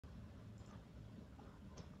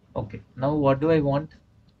Okay, now what do I want?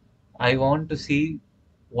 I want to see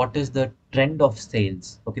what is the trend of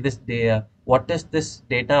sales. Okay, this day, what is this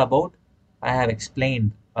data about? I have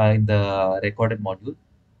explained in the recorded module.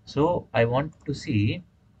 So I want to see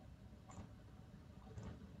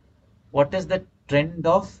what is the trend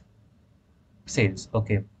of sales.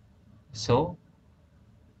 Okay, so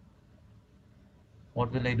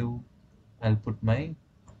what will I do? I'll put my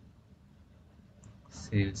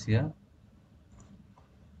sales here.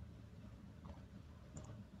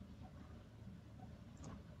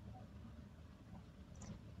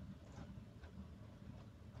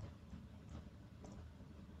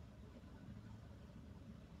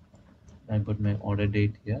 I put my order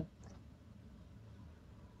date here.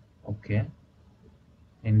 Okay,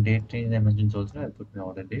 in date change dimensions also I'll put my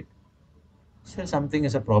order date. So something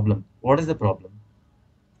is a problem. What is the problem?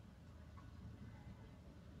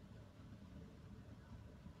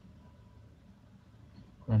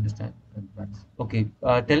 Understand advance. Okay,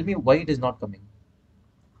 tell me why it is not coming.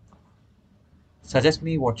 Suggest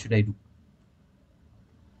me what should I do.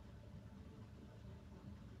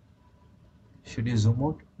 Should you zoom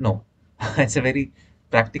out? No, it's a very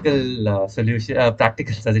practical solution,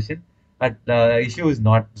 practical suggestion. But the issue is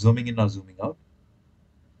not zooming in or zooming out.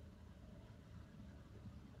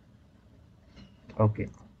 Okay,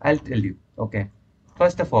 I'll tell you. Okay,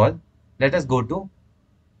 first of all, let us go to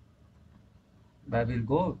where we'll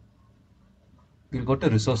go to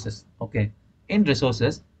resources. Okay, in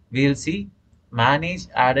resources, we'll see manage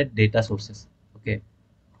added data sources. Okay,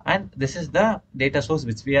 and this is the data source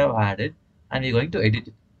which we have added, and we're going to edit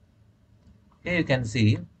it. Here you can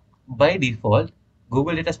see by default,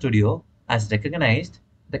 Google Data Studio has recognized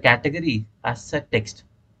the category as a text,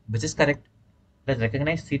 which is correct. It has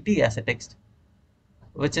recognized city as a text,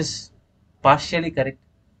 which is partially correct.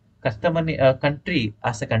 Country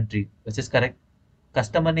as a country, which is correct.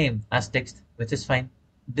 Customer name as text, which is fine.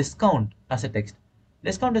 Discount as a text.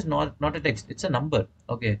 Discount is not a text, it's a number.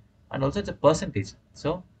 Okay. And also it's a percentage.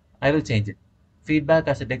 So I will change it. Feedback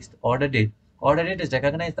as a text, order date. Order date is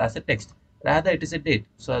recognized as a text. Rather it is a date.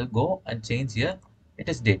 So I'll go and change here. It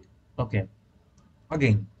is date. Okay.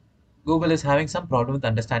 Again, Google is having some problem with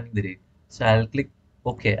understanding the date. So I'll click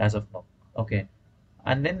OK as of now. Okay.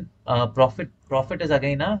 And then profit is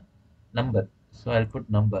again a number. So I'll put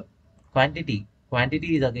number. Quantity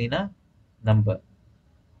is again a number.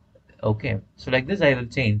 Okay. So like this, I will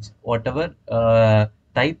change whatever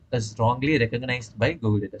type is wrongly recognized by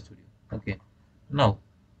Google Data Studio. Okay. Now,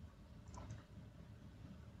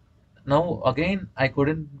 now again, I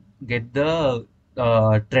couldn't get the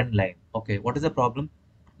trend line. Okay. What is the problem?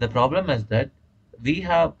 The problem is that we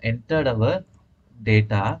have entered our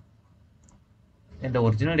data in the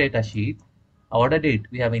original data sheet. Order date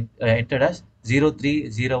we have entered as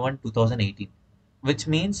 03/01/2018, which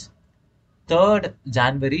means 3rd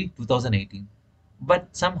January 2018. But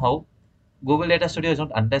somehow Google Data Studio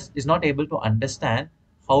is not able to understand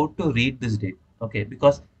how to read this date. Okay,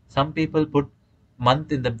 because some people put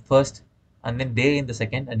month in the first and then day in the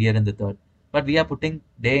second and year in the third. But we are putting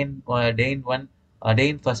day in one, day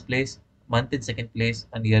in first place, month in second place,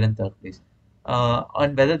 and year in third place.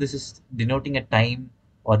 On whether this is denoting a time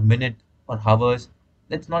or minute or hours,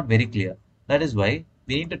 that's not very clear. That is why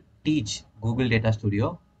we need to teach Google Data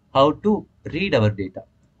Studio how to read our data.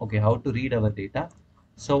 Okay, how to read our data.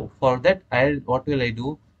 So for that, what will I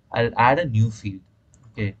do? I'll add a new field.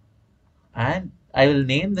 Okay, and I will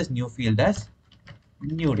name this new field as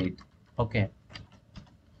new date. Okay,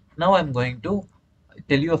 now I'm going to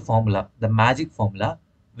tell you a formula, the magic formula,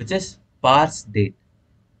 which is parse date.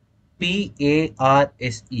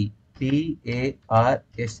 P-A-R-S-E.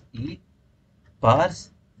 P-A-R-S-E.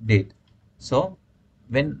 Parse date. So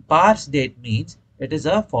when parse date means it is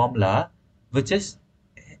a formula which is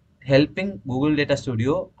helping Google Data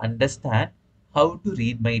Studio understand how to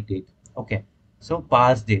read my date. Okay. So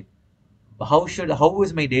parse date. How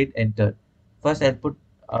is my date entered? First I'll put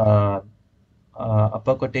uh,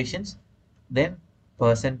 upper quotations, then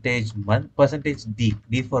percentage month, percentage D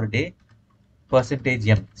for day, percentage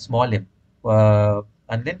M, small m,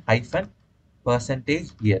 and then hyphen percentage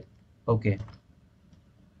year. Okay,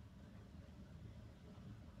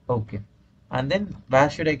 okay. And then where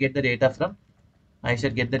should I get the data from? I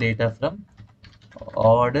should get the data from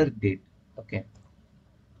order date. Okay,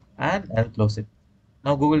 and I'll close it.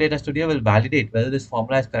 Now Google Data Studio will validate whether this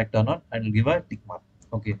formula is correct or not and will give a tick mark.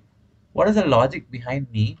 Okay, what is the logic behind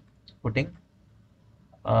me putting?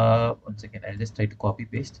 One second, I'll just try to copy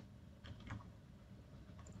paste.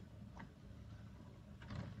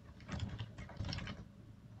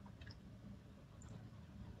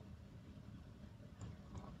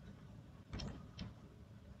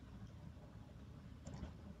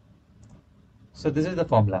 So this is the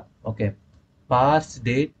formula. Okay. Parse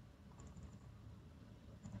date.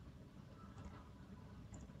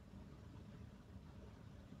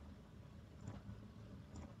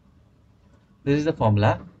 This is the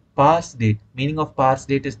formula. Parse date. Meaning of parse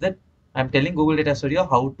date is that I'm telling Google Data Studio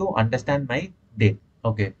how to understand my date.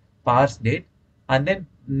 Okay. Parse date. And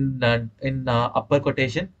then in upper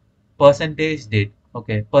quotation, percentage date.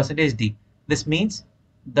 Okay. Percentage D. This means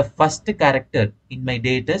the first character in my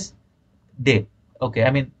date is day. Okay.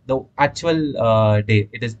 I mean the actual day.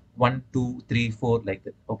 It is 1, 2, 3, 4 like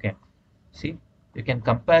that. Okay. See, you can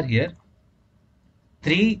compare here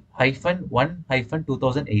 3 hyphen 1 hyphen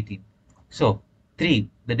 2018. So 3,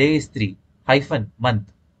 the day is 3, hyphen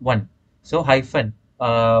month 1. So hyphen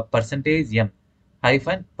percentage M,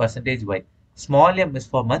 hyphen percentage Y. Small m is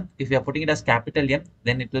for month. If you are putting it as capital M,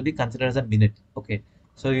 then it will be considered as a minute. Okay.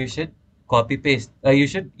 So you should copy paste, you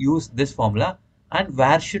should use this formula. And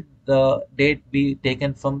where should the date be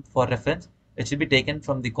taken from for reference? It should be taken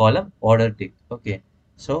from the column order date. Okay.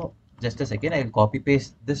 So just a second, I will copy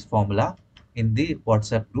paste this formula in the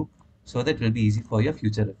WhatsApp group so that it will be easy for your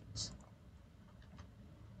future reference.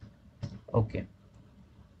 Okay,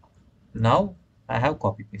 now I have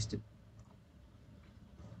copy pasted.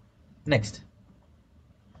 Next,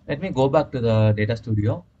 let me go back to the data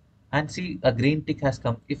studio and see a green tick has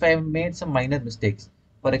come. If I have made some minor mistakes,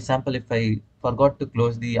 for example, if I forgot to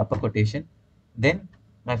close the upper quotation, then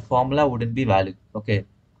my formula wouldn't be valid. Okay,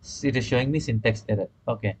 so it is showing me syntax error.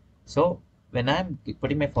 Okay, so when I'm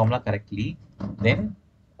putting my formula correctly, then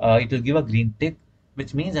it will give a green tick,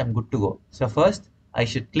 which means I'm good to go. So first I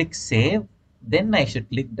should click save, then I should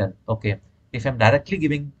click done. Okay, if I'm directly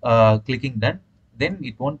giving clicking done, then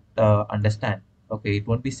it won't understand. Okay, it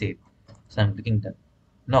won't be saved. So I'm clicking done.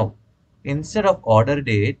 Now, instead of order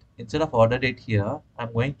date here,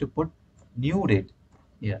 I'm going to put new date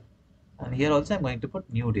here. And here also I'm going to put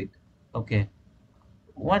new date. Okay.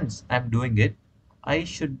 Once I'm doing it, I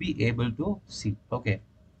should be able to see. Okay.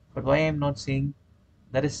 But why I'm not seeing?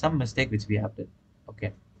 There is some mistake which we have done.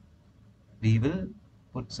 Okay. We will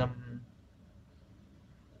put some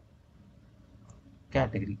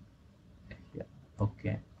category here.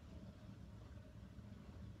 Okay.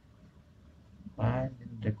 And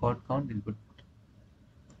in record count, we'll put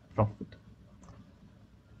profit.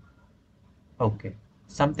 Okay.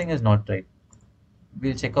 Something is not right.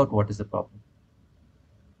 We'll check out what is the problem.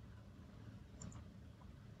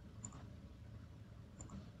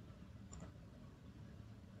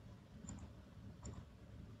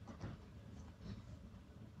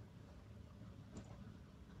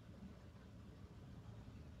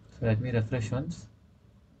 So let me refresh once.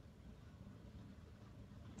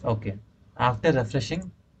 Okay. After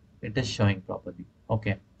refreshing, it is showing properly.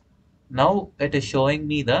 Okay. Now it is showing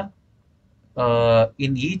me the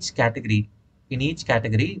in each category,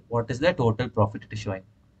 what is the total profit it is showing.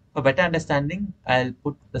 For better understanding, I'll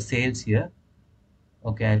put the sales here.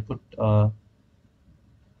 Okay, I'll put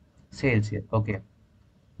sales here. Okay.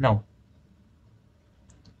 Now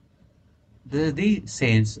this is the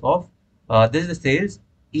sales of this is the sales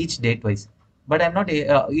each date wise, but I'm not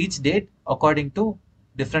each date according to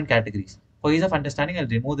different categories. For ease of understanding, I'll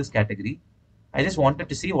remove this category. I just wanted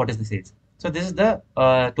to see what is the sales. So this is the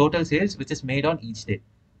total sales which is made on each day,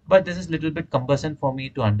 but this is little bit cumbersome for me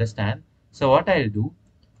to understand. So what I'll do,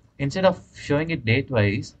 instead of showing it date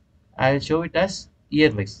wise, I'll show it as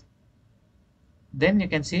year wise. Then you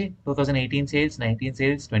can see 2018 sales, 19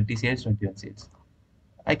 sales, 20 sales, 21 sales.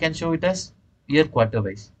 I can show it as year quarter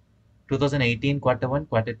wise. 2018 quarter 1,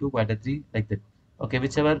 quarter 2, quarter 3, like that. Okay,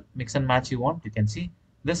 whichever mix and match you want, you can see.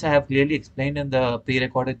 This I have clearly explained in the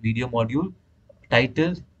pre-recorded video module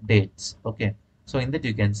titled dates. Okay, so in that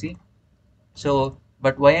you can see. So,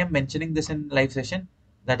 but why I'm mentioning this in live session?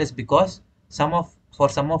 That is because for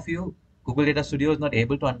some of you, Google Data Studio is not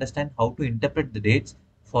able to understand how to interpret the dates.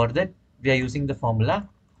 For that, we are using the formula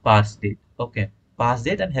parse date. Okay, parse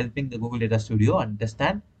date and helping the Google Data Studio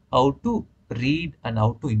understand how to read and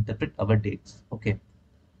how to interpret our dates. Okay,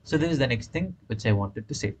 so this is the next thing which I wanted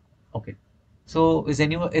to say. Okay, so is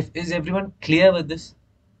everyone clear with this?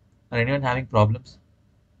 Or anyone having problems?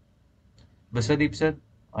 Viswadeep sir,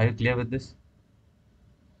 are you clear with this?